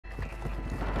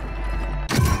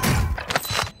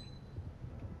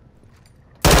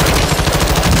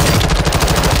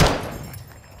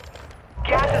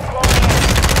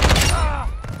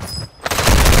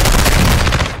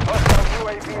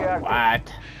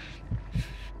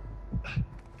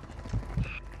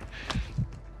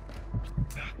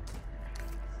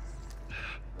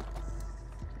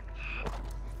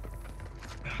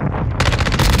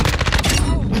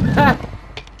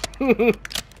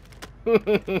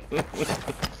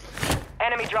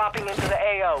Enemy dropping into the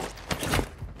AO.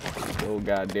 No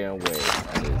goddamn way.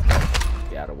 I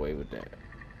just got away with that.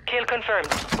 Kill confirmed.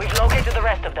 We've located the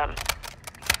rest of them.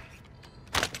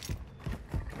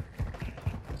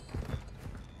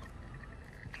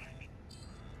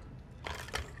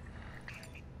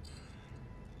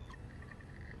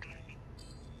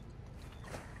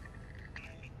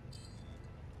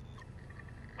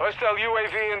 Hostile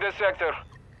UAV in this sector.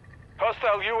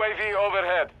 Hostile UAV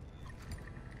overhead.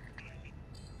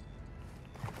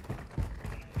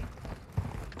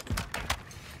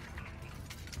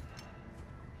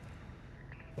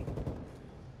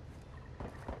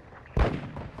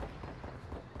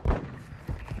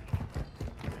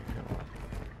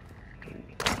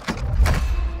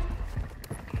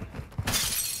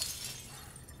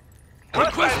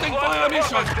 Requesting fire mission.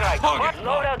 Target.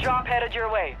 Loadout drop headed your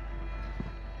way.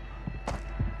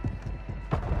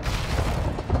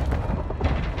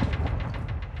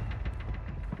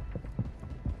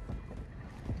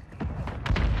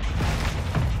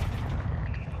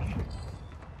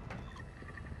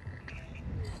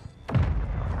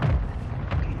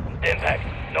 Impact.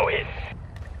 No hit.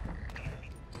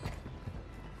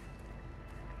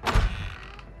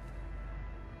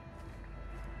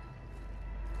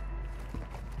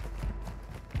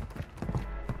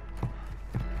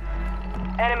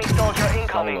 Enemy soldier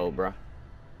incoming. Solo, bro.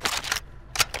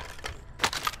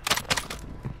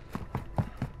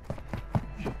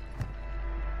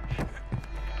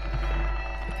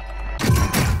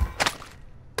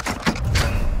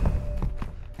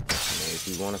 If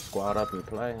you want to squad up and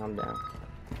play, I'm down.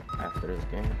 After this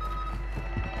game.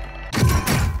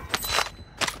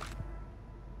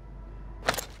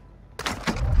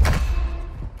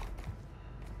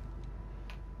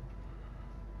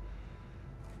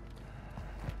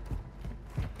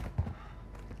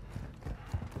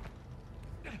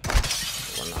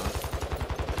 Or not.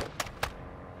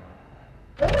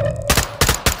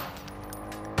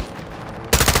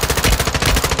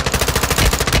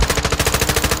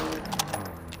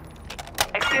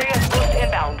 Experience boost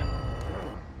inbound.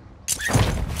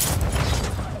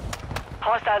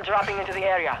 Hostile dropping into the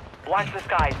area. Watch the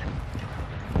skies.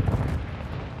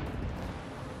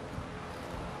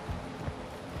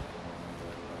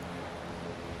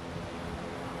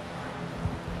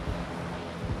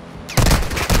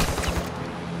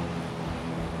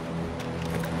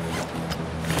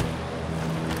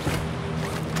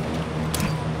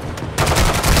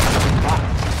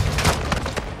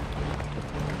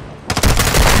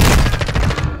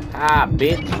 Ah,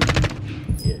 bitch.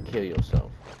 Yeah, kill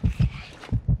yourself.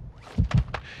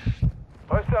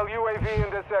 Hostile UAV in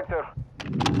this sector.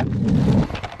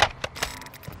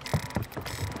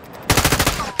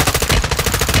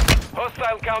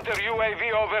 Hostile counter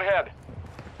UAV overhead.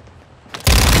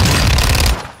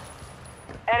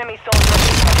 Enemy soldier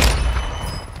incoming.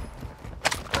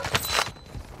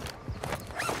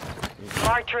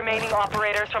 Marked remaining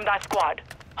operators from that squad.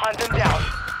 Hunt them down.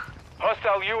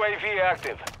 Hostile UAV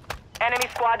active. Enemy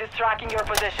squad is tracking your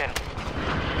position.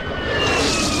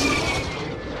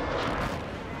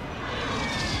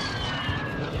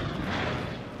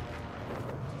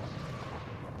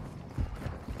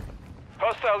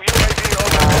 Hostile UAV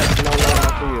overhead. No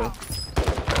loadout for you.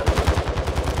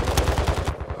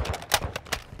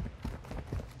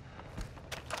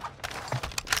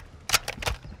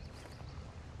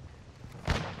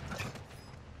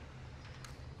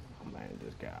 Oh, man,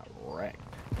 just got wrecked.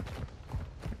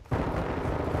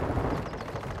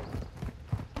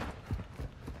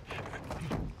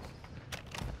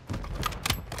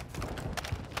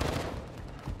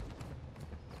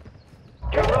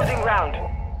 You're losing round.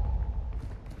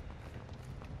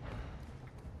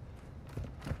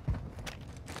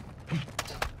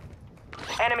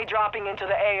 Enemy dropping into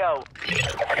the AO.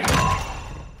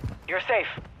 You're safe.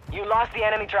 You lost the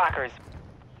enemy trackers.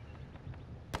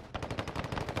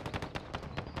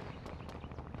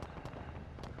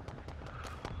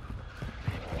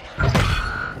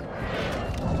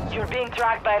 You're being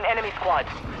tracked by an enemy squad.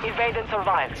 Evade and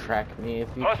survive. Track me if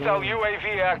you Hostile can.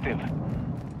 UAV active.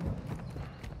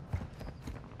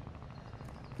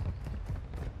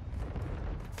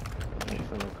 He's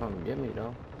finna come get me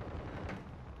though.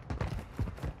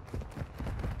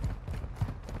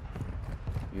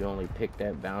 You only pick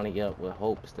that bounty up with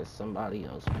hopes that somebody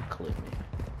else will clip me.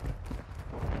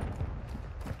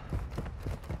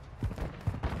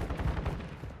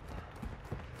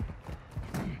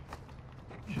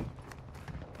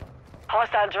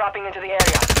 Hostile dropping into the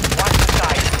area. Watch the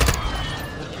skies.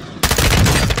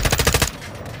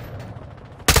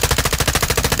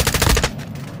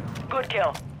 Good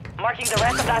kill. Marking the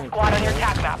rest of that squad on your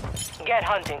tac map. Get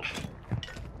hunting.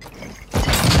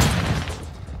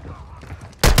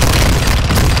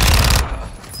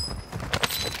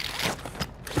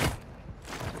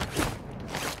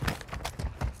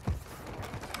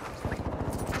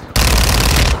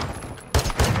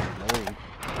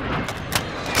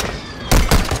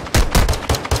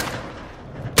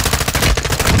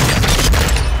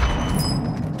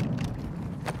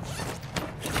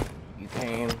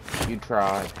 You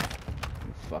tried.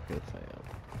 You fucking failed.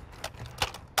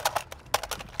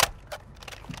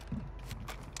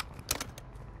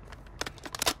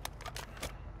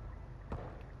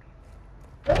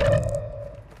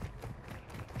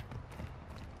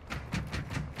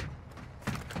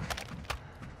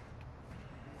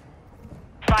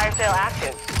 Fire sale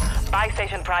active. Buy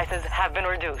station prices have been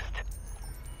reduced.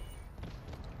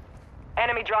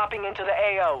 Enemy dropping into the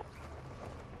AO.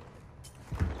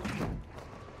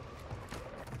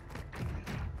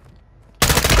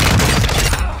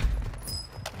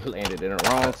 Landed in the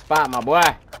wrong spot, my boy.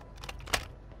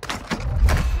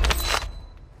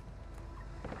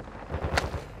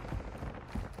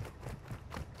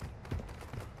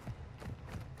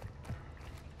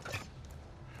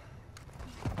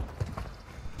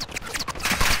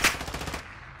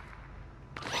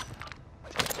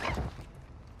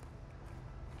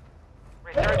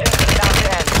 Resurgence is about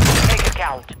to end. Make it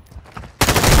count.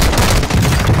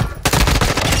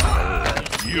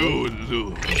 You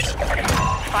lose.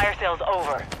 Fire sale's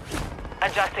over.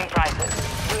 Adjusting prices.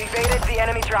 You evaded the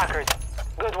enemy trackers.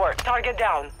 Good work. Target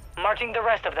down. Marching the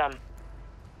rest of them.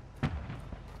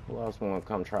 Who else wanna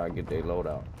come try to get their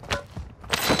loadout?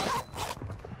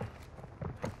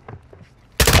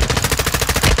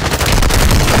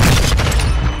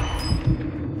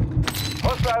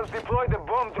 Hostiles deploy the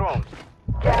bomb drones.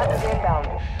 Gas is inbound.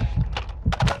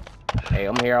 Hey,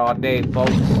 I'm here all day,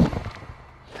 folks.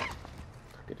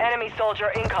 Enemy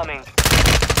soldier incoming.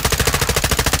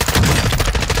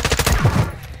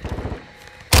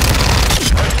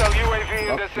 Hostile UAV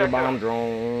in the Fuck your bomb sector.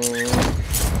 drone.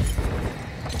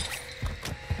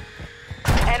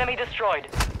 Enemy destroyed.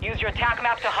 Use your tac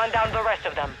map to hunt down the rest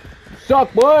of them.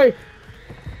 Suck, boy!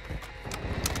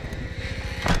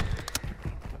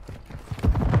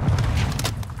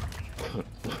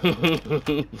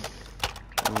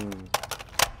 I'm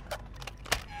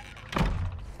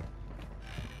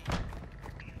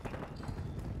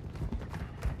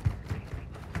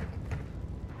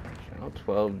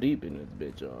 12 deep in this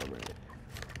bitch already.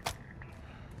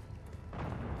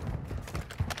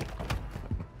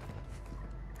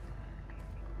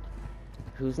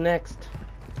 Who's next?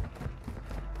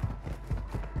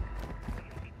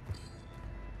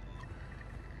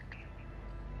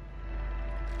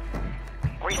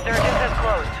 Resurgence is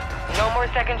closed. No more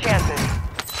second chances.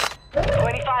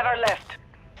 25 are left.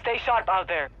 Stay sharp out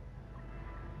there.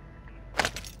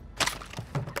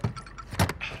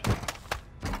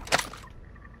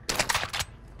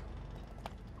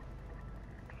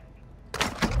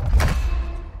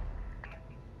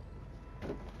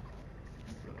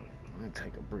 Let me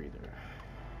take a breather.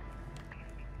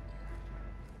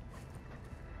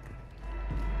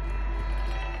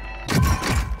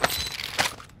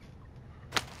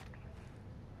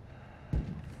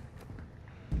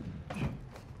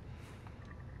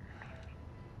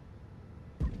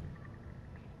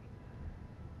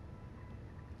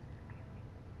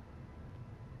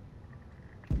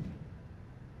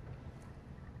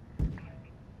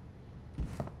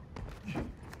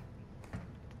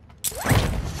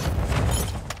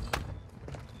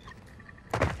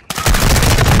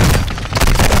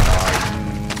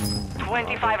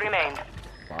 Remained.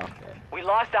 Fuck that. We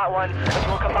lost that one, but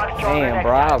we'll come back stronger Damn, next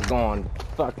bro, I time. was going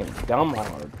fucking dumb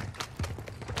hard.